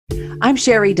I'm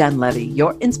Sherry Dunlevy,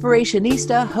 your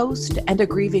inspirationista, host, and a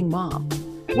grieving mom.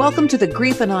 Welcome to the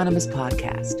Grief Anonymous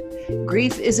podcast.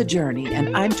 Grief is a journey,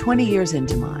 and I'm 20 years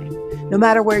into mine. No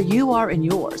matter where you are in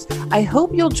yours, I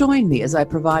hope you'll join me as I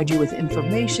provide you with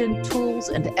information, tools,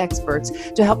 and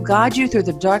experts to help guide you through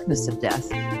the darkness of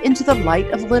death into the light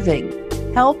of living.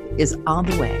 Help is on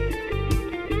the way.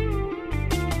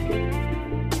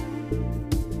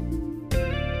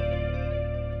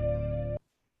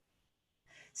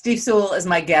 Steve Sewell is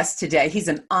my guest today. He's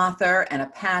an author and a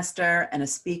pastor and a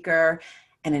speaker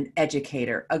and an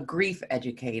educator, a grief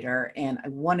educator. And I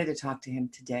wanted to talk to him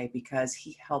today because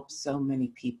he helps so many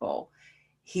people.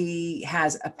 He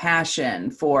has a passion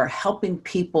for helping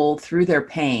people through their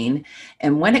pain.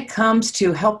 And when it comes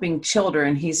to helping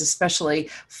children, he's especially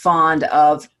fond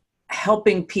of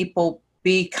helping people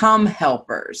become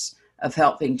helpers of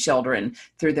helping children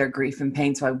through their grief and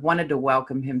pain. So I wanted to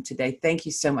welcome him today. Thank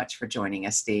you so much for joining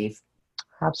us, Steve.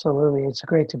 Absolutely. It's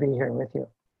great to be here with you.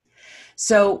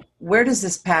 So where does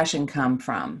this passion come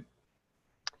from?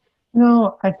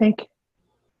 I think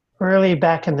early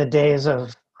back in the days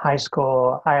of high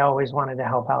school, I always wanted to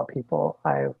help out people.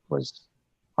 I was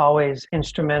always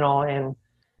instrumental in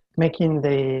making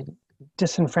the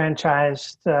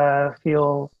disenfranchised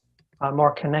feel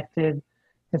more connected.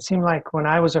 It seemed like when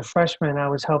I was a freshman, I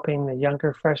was helping the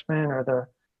younger freshmen or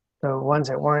the ones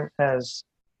that weren't as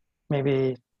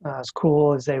maybe as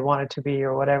cool as they wanted to be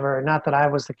or whatever. Not that I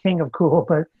was the king of cool,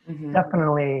 but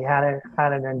definitely had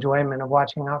an enjoyment of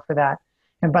watching out for that.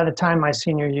 And by the time my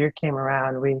senior year came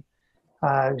around, we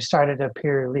started a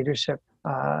peer leadership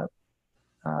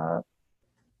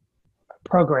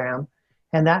program.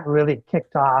 And that really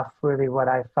kicked off really what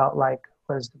I felt like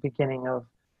was the beginning of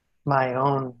my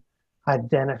own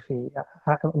identity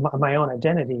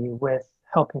with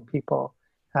helping people.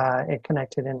 It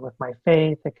connected in with my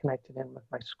faith, it connected in with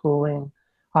my schooling,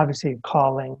 obviously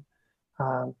calling,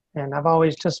 and I've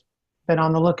always just been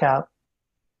on the lookout.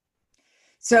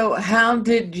 So how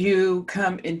did you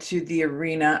come into the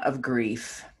arena of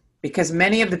grief? Because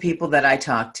many of the people that I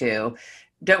talk to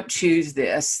don't choose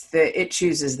this, it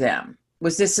chooses them.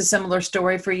 Was this a similar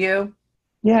story for you?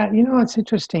 Yeah, it's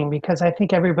interesting because I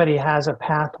think everybody has a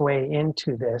pathway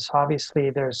into this. Obviously,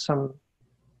 there's some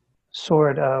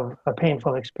sort of a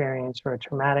painful experience or a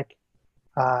traumatic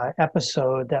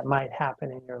episode that might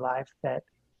happen in your life that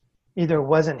either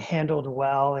wasn't handled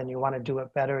well and you want to do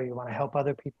it better, you want to help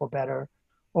other people better,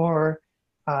 or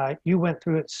you went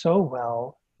through it so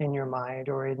well in your mind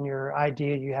or in your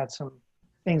idea, you had some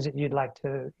things that you'd like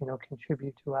to,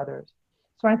 contribute to others.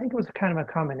 So I think it was kind of a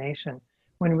combination.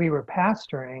 When we were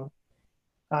pastoring,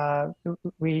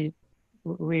 we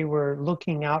were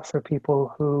looking out for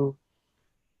people who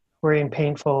were in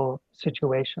painful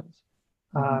situations.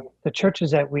 The churches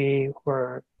that we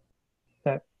were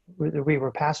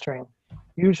pastoring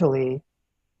usually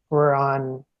were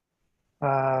on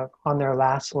their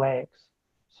last legs,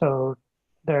 so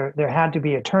there had to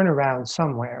be a turnaround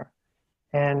somewhere,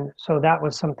 and so that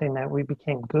was something that we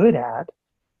became good at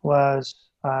was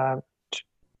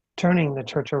turning the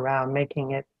church around,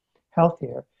 making it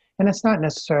healthier. And it's not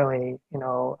necessarily,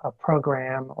 a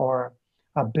program or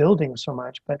a building so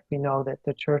much, but we know that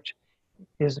the church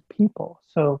is people.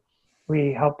 So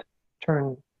we helped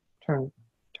turn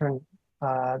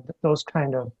those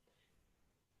kind of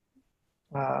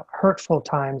hurtful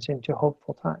times into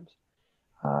hopeful times.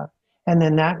 And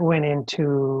then that went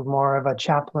into more of a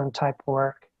chaplain type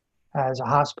work as a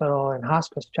hospital and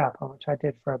hospice chaplain, which I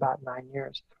did for about 9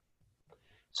 years.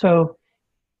 So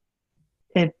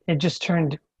it just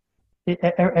turned,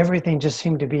 everything just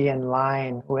seemed to be in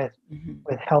line with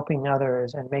helping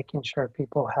others and making sure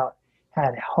people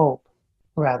had hope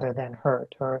rather than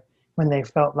hurt, or when they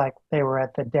felt like they were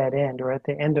at the dead end or at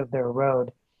the end of their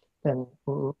road, then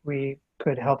we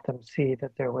could help them see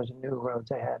that there was new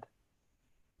roads ahead.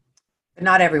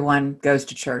 Not everyone goes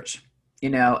to church,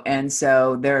 and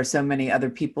so there are so many other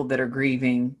people that are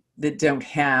grieving that don't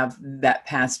have that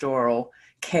pastoral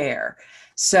care.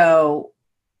 So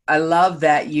I love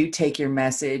that you take your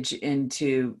message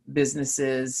into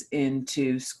businesses,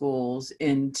 into schools,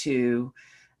 into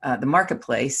the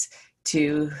marketplace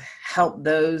to help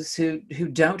those who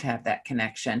don't have that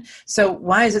connection. So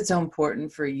why is it so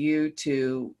important for you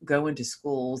to go into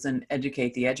schools and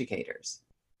educate the educators?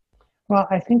 Well,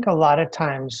 I think a lot of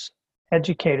times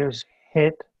educators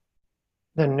hit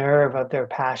the nerve of their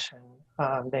passion.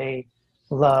 They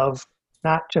love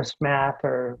not just math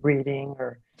or reading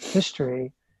or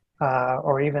history,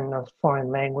 or even a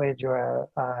foreign language or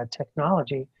a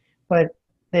technology, but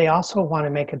they also want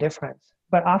to make a difference.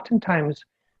 But oftentimes,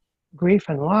 grief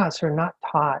and loss are not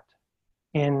taught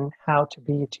in how to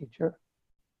be a teacher.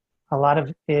 A lot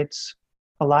of it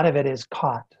is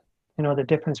caught. You know, the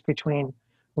difference between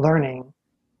learning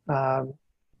um,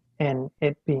 and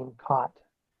it being caught.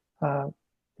 Uh,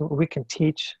 we can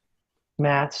teach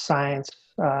math, science,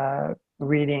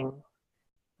 reading,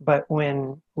 but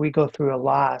when we go through a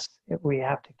loss, we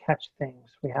have to catch things.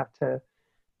 We have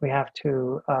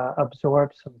to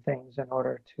absorb some things in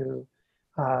order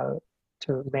uh,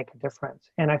 to make a difference.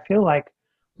 And I feel like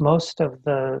most of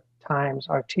the times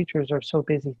our teachers are so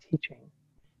busy teaching,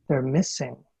 they're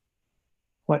missing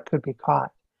what could be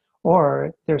caught,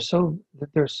 or they're so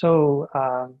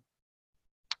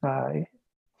uh,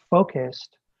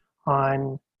 focused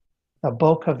on the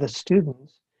bulk of the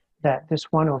students that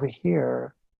this one over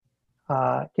here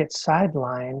gets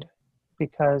sidelined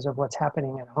because of what's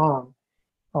happening at home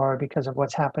or because of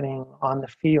what's happening on the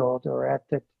field or at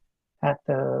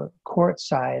the court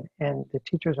side, and the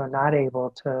teachers are not able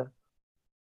to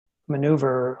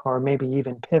maneuver or maybe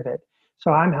even pivot.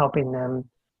 So I'm helping them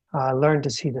learn to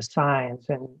see the signs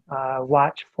and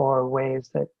watch for ways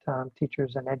that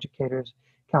teachers and educators,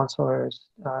 counselors,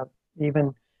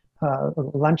 even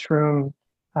lunchroom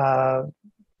uh,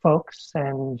 folks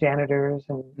and janitors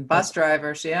and Bus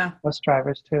drivers, yeah. bus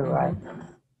drivers too, right? Mhm.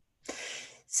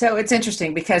 So it's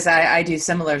interesting because I do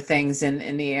similar things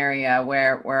in the area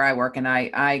where I work, and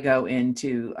I go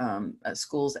into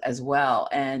schools as well.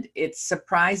 And it's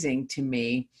surprising to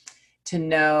me to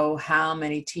know how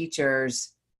many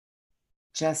teachers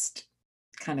just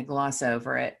kind of gloss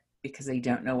over it because they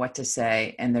don't know what to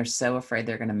say and they're so afraid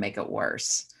they're going to make it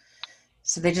worse.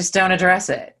 So they just don't address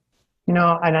it. You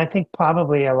know, and I think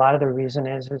probably a lot of the reason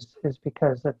is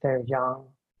because that they're young.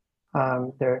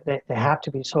 They have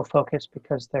to be so focused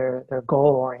because they're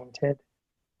goal oriented.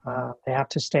 They have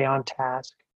to stay on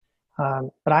task.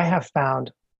 But I have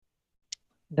found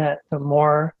that the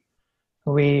more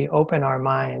we open our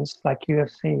minds, like you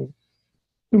have seen,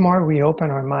 the more we open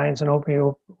our minds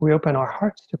and we open our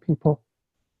hearts to people,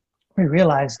 we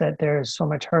realize that there is so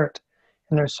much hurt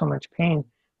and there's so much pain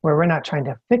where we're not trying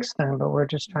to fix them, but we're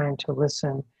just trying to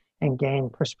listen and gain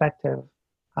perspective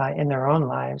in their own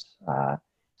lives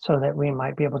so that we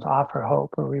might be able to offer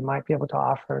hope or we might be able to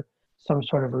offer some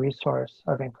sort of resource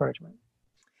of encouragement.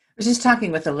 I was just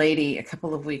talking with a lady a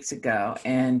couple of weeks ago,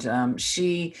 and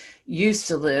she used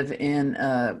to live in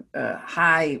an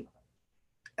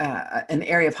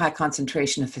area of high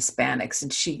concentration of Hispanics,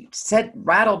 and she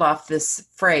rattled off this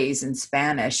phrase in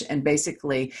Spanish, and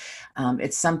basically,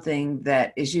 it's something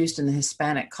that is used in the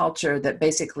Hispanic culture that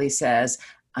basically says,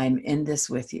 "I'm in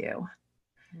this with you."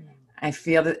 I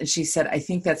feel that, and she said, I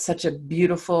think that's such a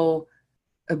beautiful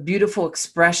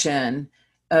expression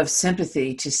of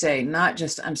sympathy to say, not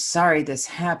just, I'm sorry this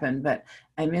happened, but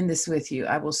I'm in this with you.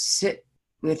 I will sit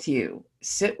with you,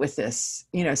 sit with this,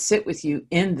 sit with you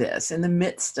in this, in the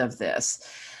midst of this.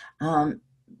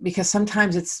 Because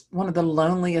sometimes it's one of the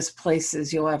loneliest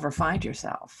places you'll ever find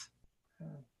yourself.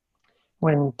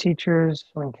 When teachers,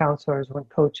 when counselors, when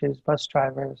coaches, bus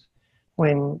drivers,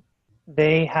 when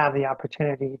they have the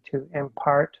opportunity to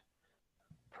impart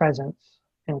presence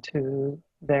into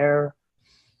their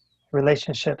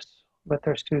relationships with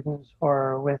their students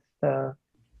or with the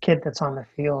kid that's on the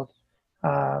field,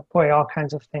 boy, all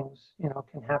kinds of things,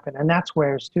 can happen. And that's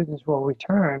where students will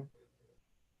return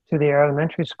to their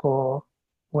elementary school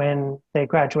when they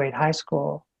graduate high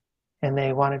school and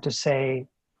they wanted to say,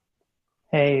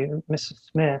 hey, Mrs.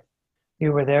 Smith,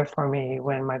 you were there for me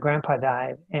when my grandpa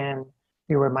died, and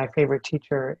you were my favorite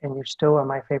teacher, and you still are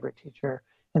my favorite teacher,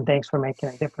 and thanks for making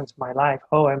a difference in my life.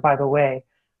 Oh, and by the way,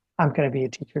 I'm going to be a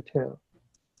teacher too.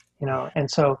 And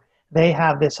so they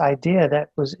have this idea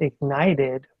that was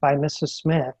ignited by Mrs.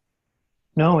 Smith,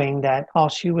 knowing that all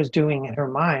she was doing in her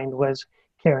mind was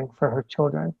caring for her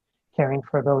children, caring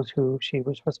for those who she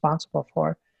was responsible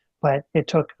for. But it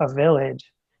took a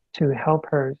village to help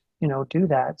her, do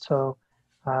that. So,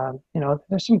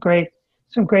 there's some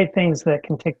great things that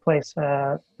can take place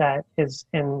that is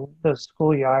in the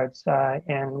schoolyards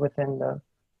and within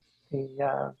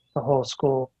the whole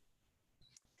school.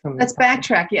 Let's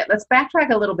backtrack. Yeah, let's backtrack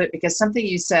a little bit because something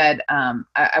you said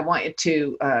I want you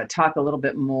to talk a little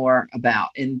bit more about,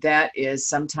 and that is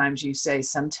sometimes you say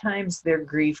sometimes their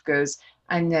grief goes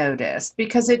unnoticed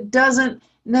because it doesn't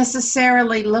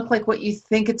necessarily look like what you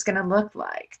think it's going to look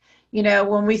like.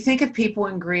 When we think of people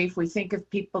in grief, we think of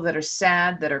people that are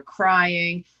sad, that are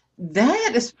crying.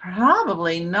 That is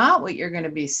probably not what you're going to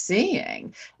be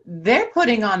seeing. They're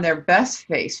putting on their best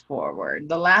face forward.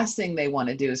 The last thing they want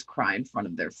to do is cry in front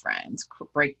of their friends,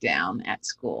 break down at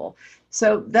school.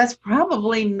 So that's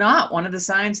probably not one of the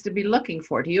signs to be looking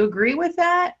for. Do you agree with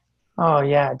that? Oh,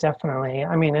 yeah, definitely.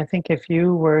 I mean, I think if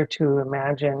you were to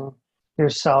imagine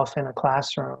yourself in a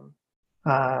classroom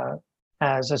uh,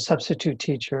 as a substitute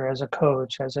teacher, as a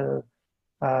coach,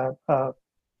 uh, uh,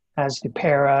 as the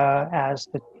para, as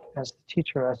the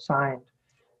teacher assigned,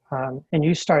 and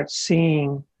you start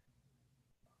seeing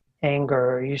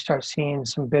anger, you start seeing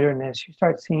some bitterness, you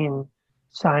start seeing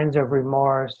signs of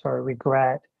remorse or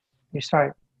regret, you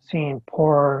start seeing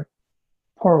poor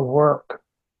work.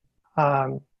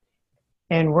 Um,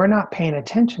 and we're not paying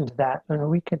attention to that, and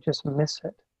we could just miss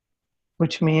it,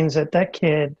 which means that that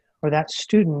kid or that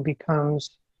student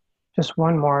becomes just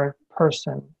one more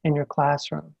person in your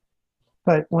classroom.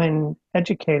 But when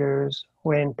educators,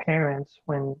 when parents,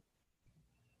 when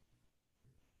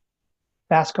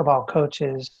basketball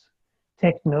coaches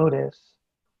take notice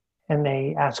and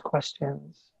they ask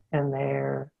questions and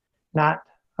they're not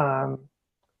um,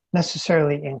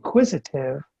 necessarily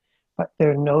inquisitive, but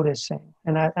they're noticing.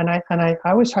 And I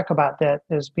always talk about that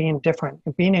as being different.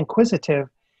 Being inquisitive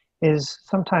is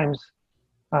sometimes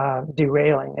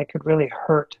derailing. It could really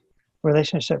hurt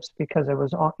relationships because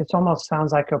it almost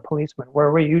sounds like a policeman. Where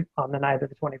were you on the night of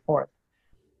the 24th?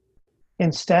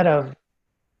 Instead of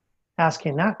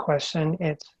asking that question,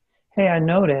 it's, hey, I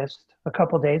noticed a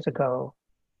couple days ago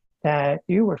that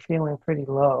you were feeling pretty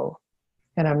low,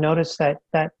 and I've noticed that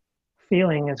that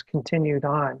feeling has continued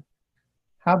on.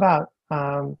 How about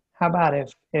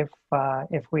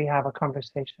if we have a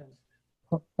conversation,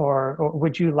 or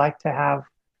would you like to have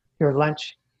your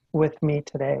lunch with me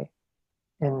today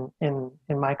in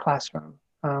my classroom?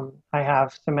 I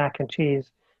have some mac and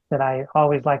cheese that I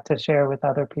always like to share with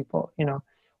other people,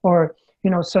 or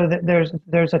so that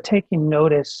there's a taking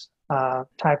notice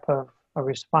type of a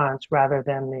response rather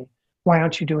than the why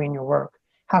aren't you doing your work?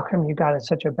 How come you got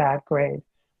such a bad grade?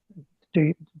 Do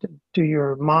you, do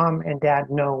your mom and dad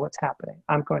know what's happening?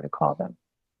 I'm going to call them.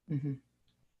 Hmm.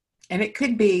 And it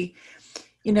could be,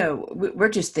 we're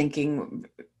just thinking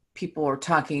people are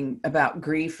talking about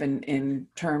grief in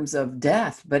terms of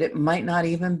death, but it might not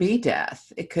even be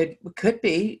death. It could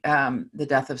be the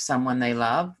death of someone they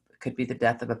love. It could be the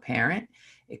death of a parent.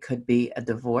 It could be a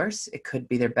divorce. It could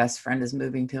be their best friend is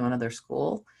moving to another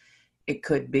school. It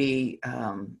could be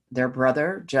their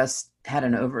brother just had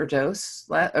an overdose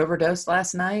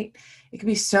last night. It could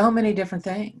be so many different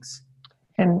things.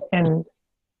 And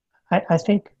I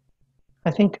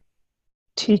think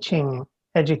teaching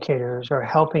educators or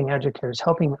helping educators,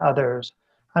 helping others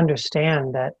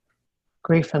understand that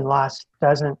grief and loss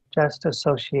doesn't just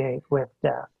associate with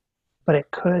death, but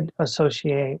it could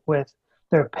associate with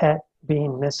their pet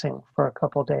being missing for a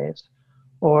couple days,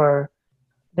 or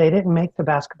they didn't make the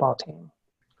basketball team.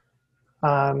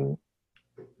 Um,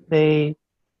 they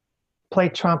play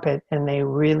trumpet and they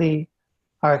really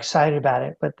are excited about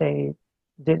it, but they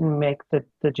didn't make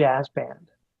the jazz band,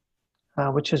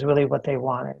 which is really what they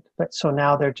wanted. But so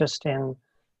now they're just in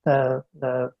the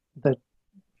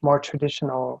more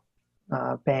traditional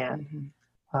band,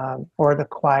 Mm-hmm. or the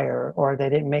choir, or they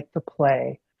didn't make the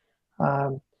play.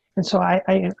 And so I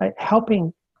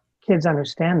helping kids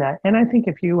understand that. And I think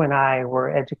if you and I were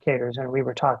educators and we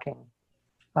were talking,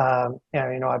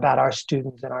 about our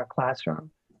students in our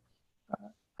classroom,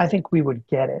 I think we would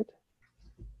get it.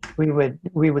 We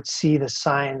would see the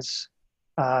signs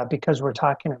because we're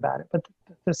talking about it. But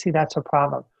to see, that's a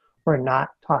problem. We're not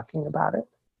talking about it.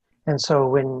 And so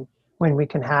when we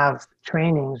can have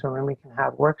trainings or when we can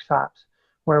have workshops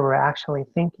where we're actually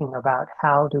thinking about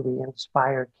how do we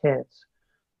inspire kids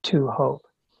to hope,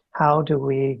 how do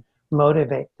we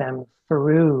motivate them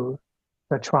through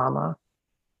the trauma?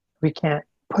 We can't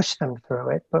push them through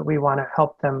it, but we want to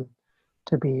help them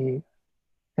to be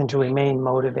and to remain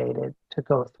motivated to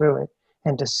go through it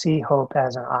and to see hope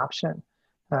as an option.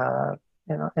 Uh,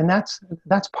 and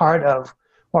that's part of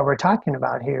what we're talking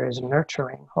about here is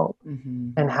nurturing hope.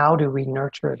 Mm-hmm. And how do we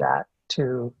nurture that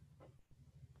to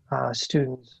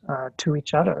students, to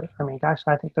each other? I mean, gosh,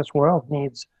 I think this world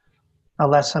needs a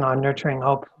lesson on nurturing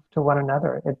hope to one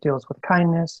another. It deals with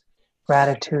kindness,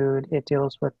 gratitude. It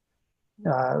deals with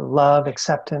love,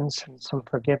 acceptance, and some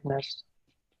forgiveness.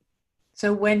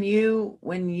 So when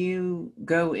you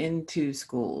go into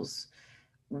schools,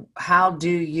 how do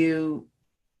you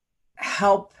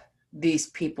help these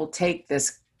people take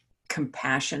this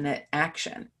compassionate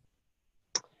action?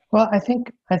 Well, I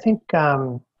think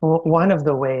one of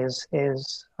the ways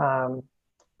is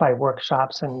by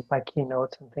workshops and by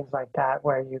keynotes and things like that,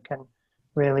 where you can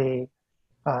really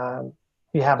um,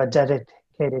 you have a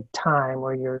dedicated time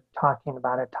where you're talking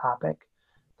about a topic,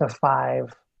 the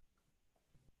five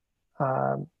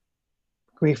um,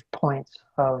 grief points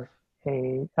of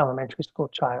a elementary school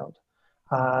child,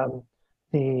 um,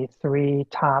 the three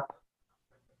top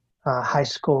high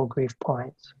school grief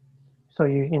points. So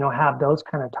you know have those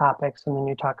kind of topics, and then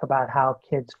you talk about how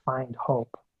kids find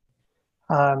hope.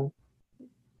 Um,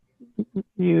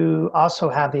 you also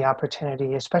have the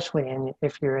opportunity, especially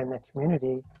if you're in the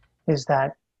community, is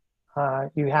that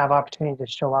you have opportunity to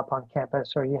show up on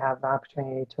campus, or you have the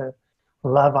opportunity to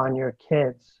love on your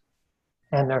kids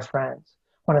and their friends.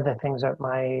 One of the things that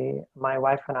my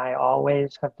wife and I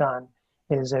always have done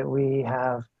is that we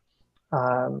have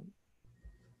um,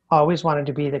 always wanted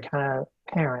to be the kind of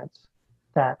parents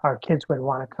that our kids would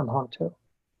want to come home to.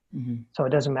 Mm-hmm. So it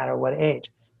doesn't matter what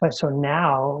age. But so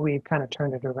now we've kind of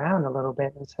turned it around a little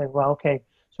bit and said, well, okay,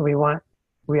 so we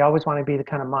always want to be the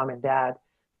kind of mom and dad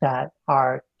that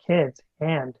our kids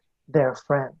and their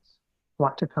friends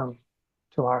want to come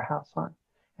to our house on.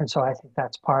 And so I think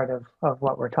that's part of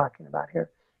what we're talking about here,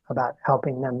 about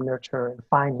helping them nurture and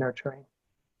find nurturing.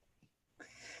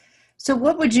 So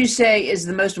what would you say is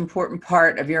the most important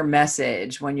part of your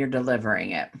message when you're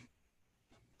delivering it?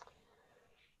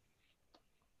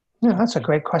 Yeah, that's a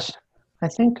great question. I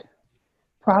think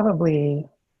probably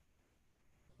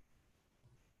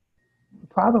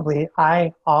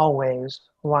I always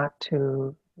want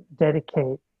to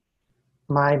dedicate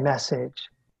my message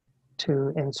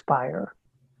to inspire,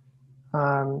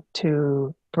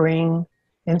 to bring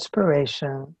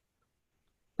inspiration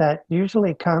that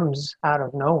usually comes out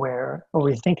of nowhere, or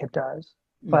we think it does.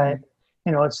 But Mm-hmm.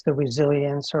 you know, it's the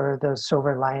resilience or the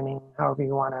silver lining, however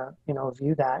you want to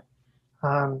view that.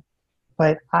 Um,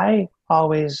 but I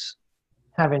always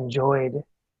have enjoyed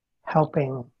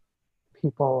helping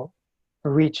people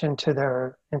reach into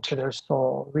their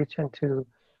soul, reach into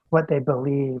what they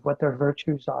believe, what their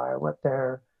virtues are, what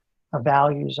their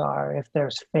values are, if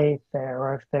there's faith there,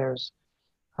 or if there's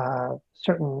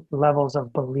certain levels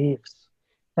of beliefs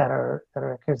that are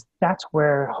because that's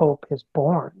where hope is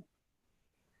born.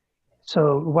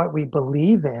 So what we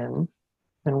believe in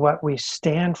and what we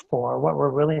stand for, what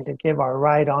we're willing to give our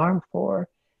right arm for,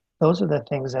 those are the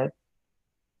things that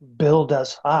build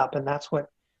us up, and that's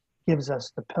what gives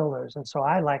us the pillars. And so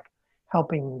I like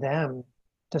helping them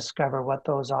discover what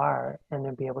those are and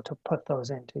then be able to put those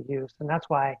into use. And that's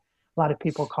why a lot of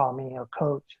people call me a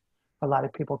coach. A lot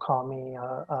of people call me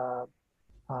a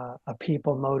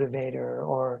people motivator,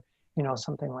 or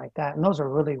something like that. And those are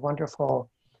really wonderful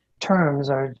terms,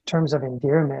 or terms of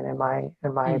endearment in my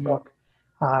Mm-hmm. book.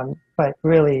 But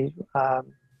really,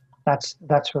 that's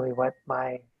really what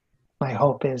my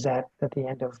hope is at the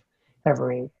end of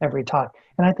every talk.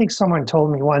 And I think someone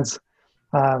told me once,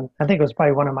 I think it was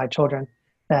probably one of my children,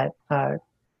 that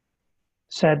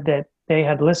said that they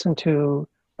had listened to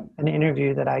an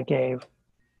interview that I gave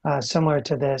similar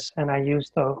to this, and I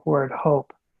used the word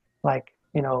hope like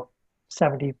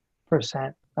 70%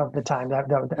 of the time. That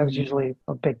was Mm-hmm. usually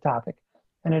a big topic,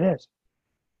 and it is.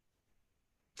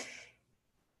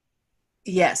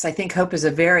 Yes, I think hope is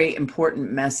a very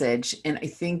important message. And I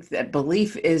think that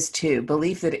belief is too.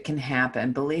 Belief that it can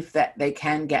happen, belief that they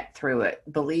can get through it,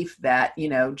 belief that,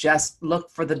 just look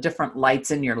for the different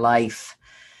lights in your life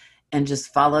and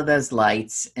just follow those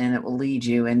lights, and it will lead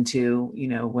you into,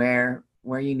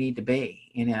 where you need to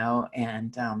be,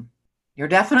 and you're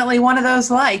definitely one of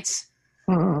those lights.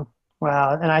 Mhm.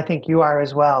 Well, and I think you are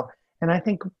as well. And I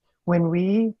think when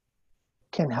we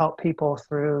can help people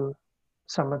through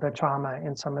some of the trauma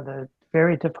and some of the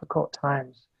very difficult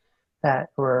times that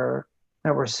we're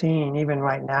seeing even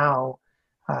right now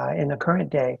in the current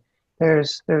day,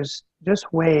 there's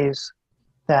just ways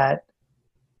that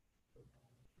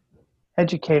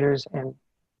educators and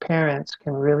parents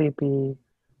can really be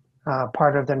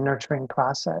part of the nurturing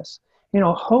process.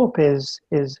 Hope is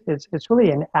it's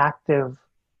really an active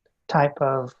type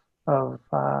of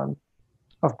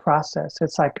process.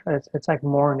 It's like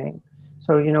mourning.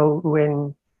 So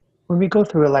when we go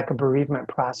through like a bereavement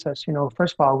process,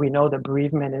 first of all, we know that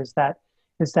bereavement is that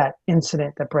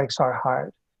incident that breaks our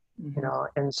heart. Mm-hmm.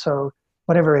 And so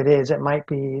whatever it is, it might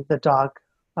be the dog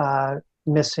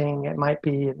missing, it might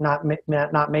be not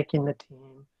making the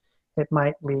team, it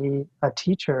might be a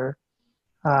teacher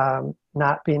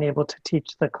not being able to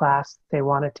teach the class they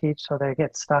want to teach, so they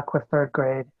get stuck with third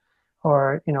grade,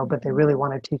 or but they really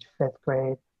want to teach fifth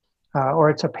grade, or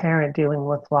it's a parent dealing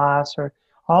with loss, or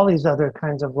all these other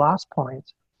kinds of loss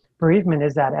points. Bereavement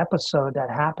is that episode that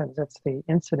happens. It's the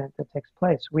incident that takes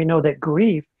place. We know that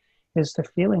grief is the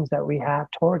feelings that we have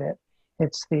toward it.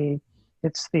 It's the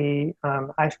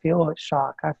I feel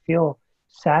shock. I feel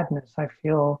sadness. I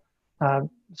feel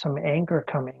some anger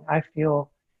coming. I feel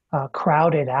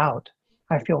crowded out.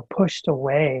 I feel pushed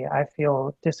away. I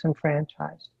feel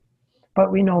disenfranchised.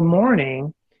 But we know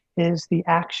mourning is the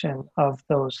action of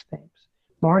those things.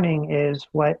 Mourning is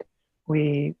what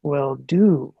we will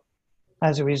do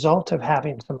as a result of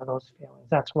having some of those feelings.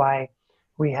 That's why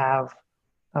we have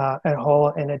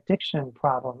an addiction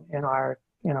problem in our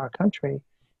country,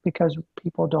 because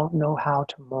people don't know how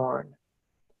to mourn.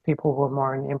 People will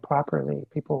mourn improperly.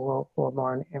 People will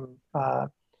mourn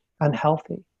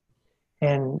unhealthy,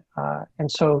 and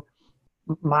so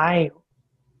my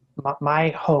my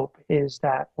hope is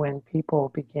that when people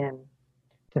begin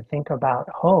to think about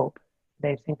hope,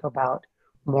 they think about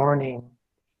mourning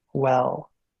well.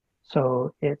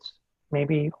 So it's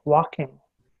maybe walking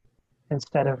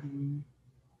instead of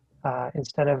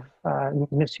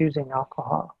Mm-hmm. misusing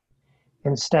alcohol,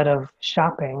 instead of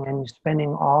shopping and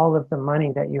spending all of the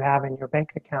money that you have in your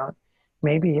bank account.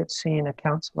 Maybe it's seeing a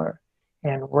counselor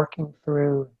and working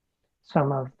through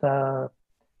some of the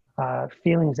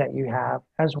feelings that you have,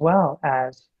 as well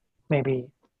as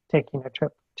maybe taking a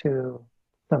trip to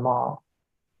the mall,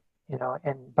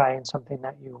 and buying something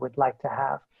that you would like to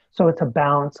have. So it's a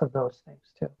balance of those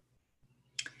things too.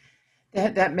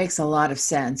 That makes a lot of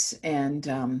sense. And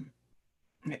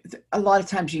a lot of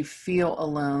times you feel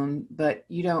alone, but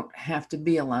you don't have to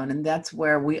be alone. And that's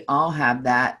where we all have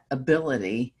that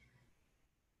ability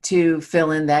to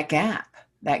fill in that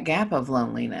gap of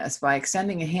loneliness by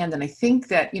extending a hand. And I think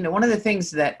that, one of the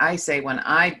things that I say when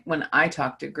I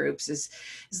talk to groups is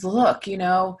look,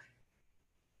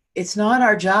 it's not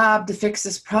our job to fix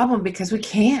this problem, because we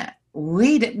can't.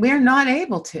 We're not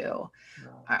able to.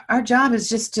 Our job is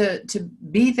just to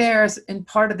be there as in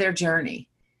part of their journey,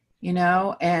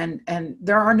 and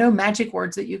there are no magic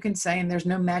words that you can say, and there's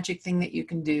no magic thing that you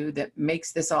can do that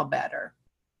makes this all better.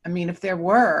 I mean, if there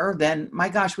were, then my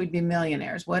gosh, we'd be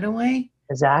millionaires, wouldn't we?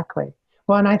 Exactly.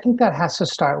 Well, and I think that has to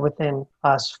start within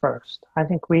us first. I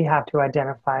think we have to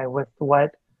identify with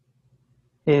what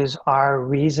is our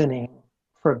reasoning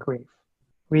for grief,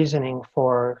 reasoning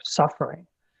for suffering.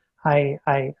 I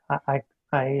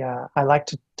like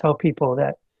to tell people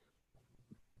that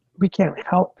we can't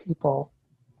help people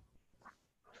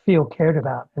feel cared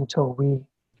about until we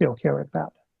feel cared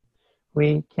about.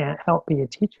 We can't help be a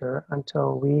teacher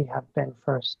until we have been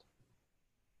first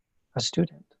a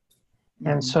student.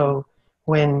 Mm-hmm. And so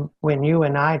when you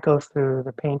and I go through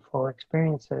the painful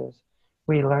experiences,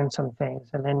 we learn some things,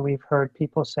 and then we've heard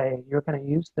people say, "You're going to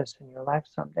use this in your life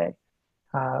someday,"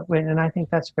 and I think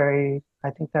that's very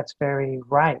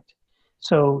right.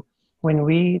 So when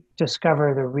we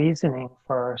discover the reasoning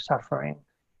for our suffering,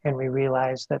 and we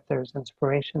realize that there's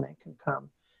inspiration that can come,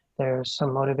 there's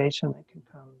some motivation that can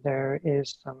come, there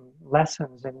is some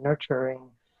lessons in nurturing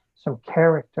some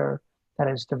character that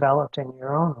is developed in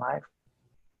your own life.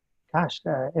 Gosh,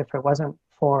 if it wasn't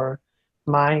for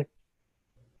my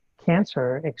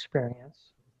cancer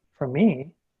experience, for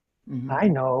me, Mm-hmm. I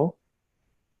know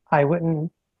I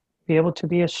wouldn't be able to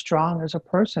be as strong as a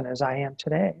person as I am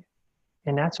today.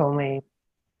 And that's only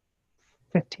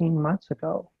 15 months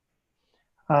ago.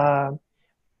 Uh,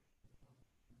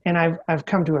 and I've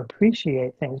come to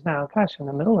appreciate things now. Gosh, in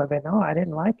the middle of it, no, I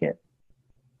didn't like it.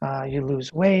 You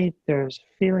lose weight, there's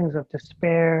feelings of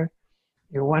despair.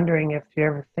 You're wondering if you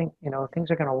ever think,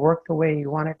 things are going to work the way you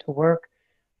want it to work.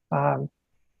 Um,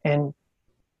 and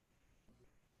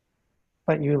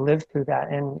but you live through that.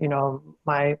 And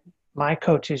my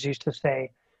coaches used to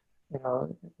say,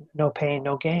 no pain,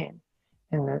 no gain.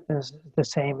 And the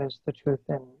same is the truth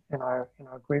in our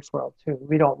grief world too.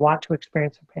 We don't want to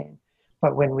experience the pain,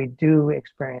 but when we do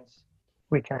experience,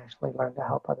 we can actually learn to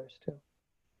help others too.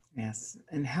 Yes,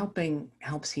 and helping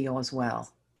helps heal as well.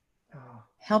 Oh,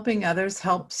 Helping others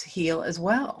helps heal as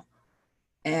well.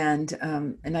 And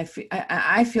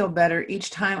I feel better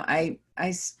each time I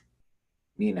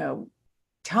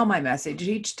tell my message,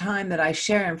 each time that I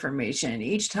share information,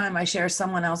 each time I share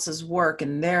someone else's work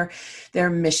and their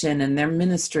mission and their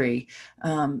ministry.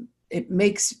 It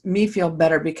makes me feel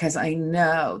better, because I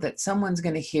know that someone's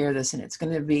going to hear this, and it's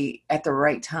going to be at the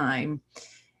right time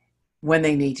when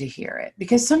they need to hear it.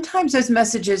 Because sometimes those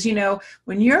messages,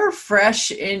 when you're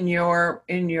fresh in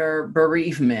your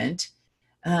bereavement,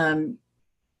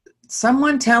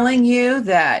 someone telling you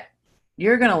that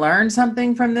you're going to learn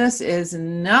something from this is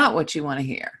not what you want to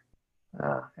hear.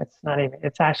 it's not even,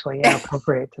 it's actually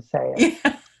inappropriate to say it.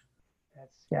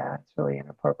 Yeah. It's really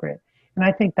inappropriate. And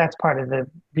I think that's part of the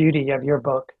beauty of your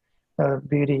book. The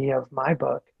beauty of my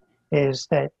book is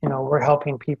that, we're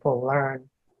helping people learn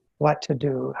what to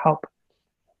do,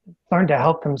 learn to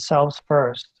help themselves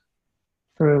first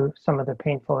through some of the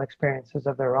painful experiences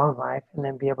of their own life, and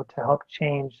then be able to help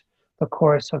change the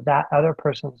course of that other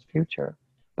person's future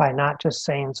by not just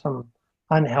saying some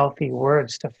unhealthy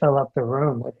words to fill up the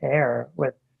room with air,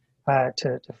 with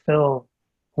to feel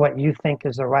what you think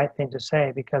is the right thing to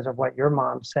say because of what your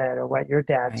mom said or what your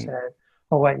dad Right. said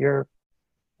or what your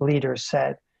leader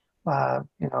said. And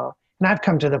I've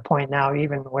come to the point now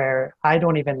even where I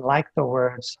don't even like the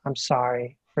words, I'm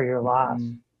sorry for your loss.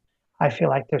 Mm. I feel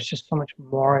like there's just so much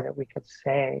more that we could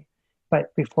say.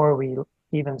 But before we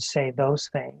even say those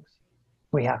things,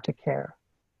 we have to care.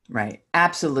 Right.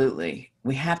 Absolutely.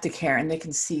 We have to care, and they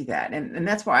can see that. And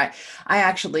that's why I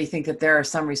actually think that there are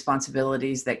some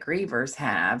responsibilities that grievers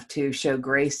have to show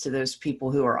grace to those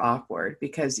people who are awkward,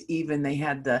 because even they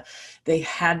had the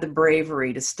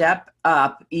bravery to step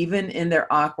up, even in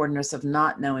their awkwardness of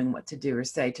not knowing what to do or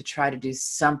say, to try to do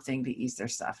something to ease their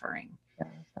suffering. Yeah,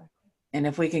 exactly. And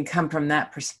if we can come from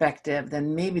that perspective,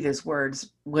 then maybe those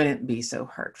words wouldn't be so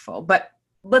hurtful. But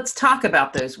let's talk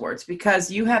about those words,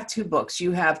 because you have two books.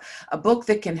 You have a book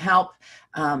that can help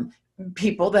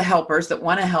people, the helpers that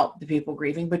want to help the people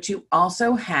grieving, but you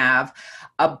also have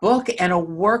a book and a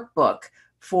workbook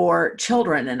for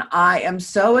children. And I am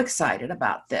so excited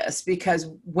about this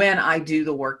because when I do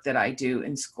the work that I do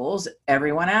in schools,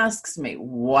 everyone asks me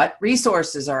what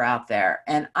resources are out there.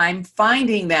 And I'm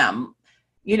finding them,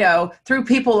 through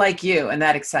people like you. And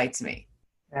that excites me.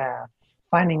 Yeah.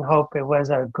 Finding Hope, it was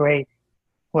a great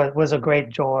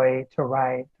joy to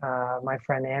write. My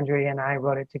friend Andrea and I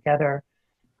wrote it together.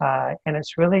 And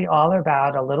it's really all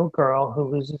about a little girl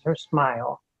who loses her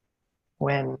smile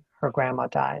when her grandma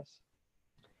dies.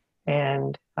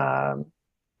 And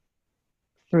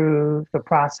through the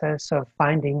process of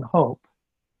finding hope,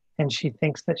 and she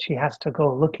thinks that she has to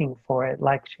go looking for it,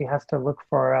 like she has to look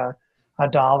for a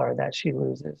dollar that she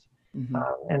loses. Mm-hmm.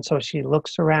 And so she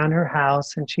looks around her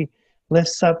house and she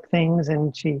lifts up things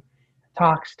and she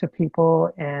talks to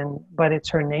people, but it's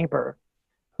her neighbor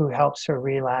who helps her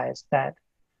realize that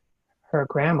her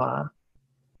grandma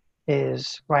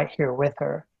is right here with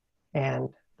her,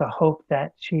 and the hope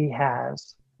that she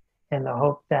has and the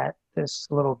hope that this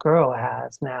little girl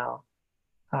has now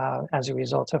as a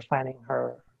result of finding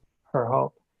her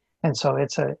hope. And so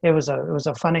it was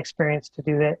a fun experience to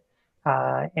do it,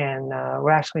 and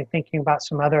we're actually thinking about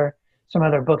some other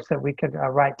books that we could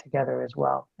write together as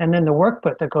well. And then the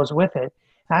workbook that goes with it,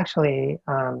 actually,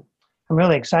 I'm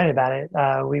really excited about it.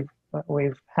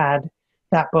 We've had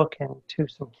that book into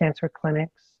some cancer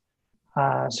clinics,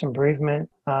 some bereavement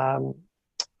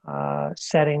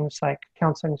settings like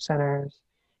counseling centers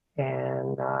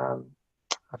and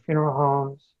funeral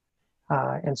homes.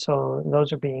 And so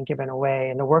those are being given away.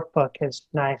 And the workbook is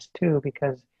nice too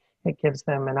because it gives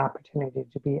them an opportunity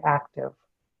to be active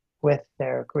with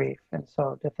their grief. And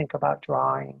so to think about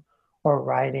drawing or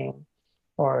writing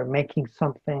or making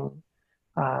something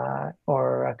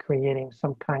or creating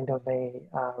some kind of a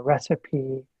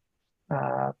recipe,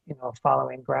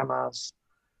 following grandma's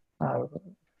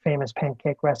famous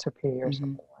pancake recipe or Mm-hmm.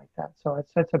 something like that. So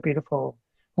it's a beautiful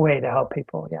way to help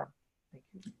people. Yeah. Thank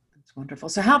you. That's wonderful.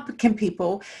 So how can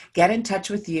people get in touch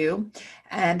with you,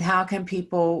 and how can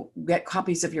people get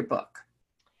copies of your book?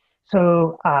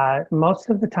 So most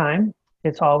of the time,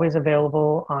 it's always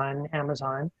available on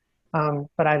Amazon.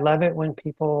 But I love it when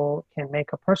people can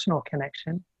make a personal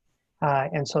connection.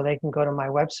 And so they can go to my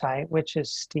website, which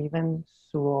is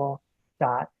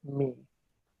stevensewell.me.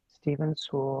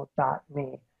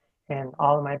 stevensewell.me. And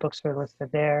all of my books are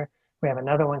listed there. We have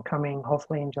another one coming,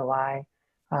 hopefully in July.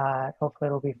 Hopefully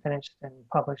it'll be finished and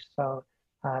published. So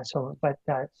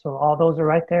all those are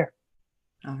right there.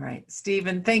 All right.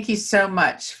 Stephen, thank you so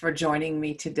much for joining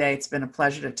me today. It's been a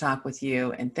pleasure to talk with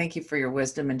you, and thank you for your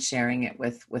wisdom and sharing it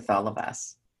with all of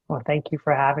us. Well, thank you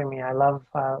for having me. I love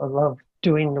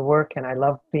doing the work, and I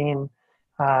love being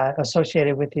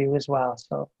associated with you as well.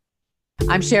 So.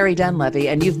 I'm Sherry Dunlevy,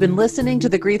 and you've been listening to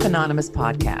the Grief Anonymous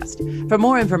podcast. For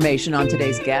more information on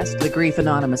today's guest, the Grief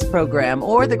Anonymous program,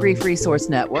 or the Grief Resource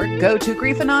Network, go to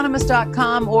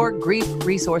griefanonymous.com or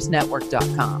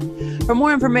griefresourcenetwork.com. For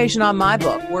more information on my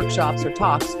book, workshops, or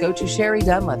talks, go to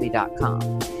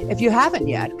sherrydunlevy.com. If you haven't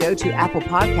yet, go to Apple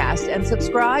Podcasts and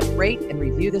subscribe, rate, and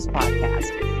review this podcast.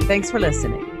 Thanks for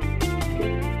listening.